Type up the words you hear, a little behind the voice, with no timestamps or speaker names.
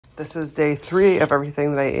This is day 3 of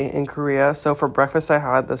everything that I ate in Korea. So for breakfast, I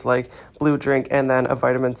had this like blue drink and then a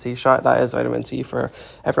vitamin C shot. That is vitamin C for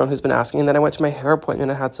everyone who's been asking. And then I went to my hair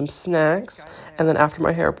appointment and had some snacks. And then after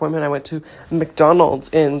my hair appointment, I went to McDonald's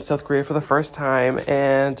in South Korea for the first time.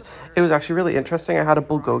 And it was actually really interesting. I had a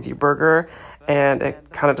bulgogi burger and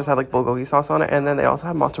it kind of just had like bulgogi sauce on it. And then they also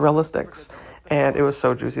had mozzarella sticks. And it was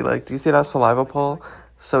so juicy. Like, do you see that saliva pull?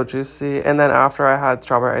 So juicy. And then after I had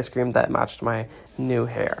strawberry ice cream that matched my new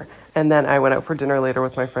hair. And then I went out for dinner later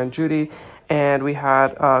with my friend Judy, and we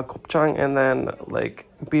had gopchang and then like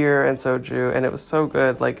beer and soju, and it was so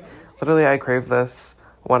good. Like, literally I crave this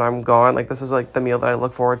when I'm gone. Like, this is like the meal that I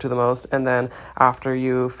look forward to the most. And then after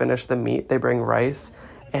you finish the meat, they bring rice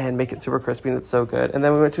and make it super crispy, and it's so good. And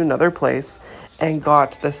then we went to another place and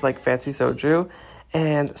got this like fancy soju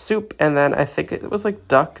and soup, and then I think it was like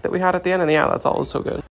duck that we had at the end, and yeah, that's all. It was so good.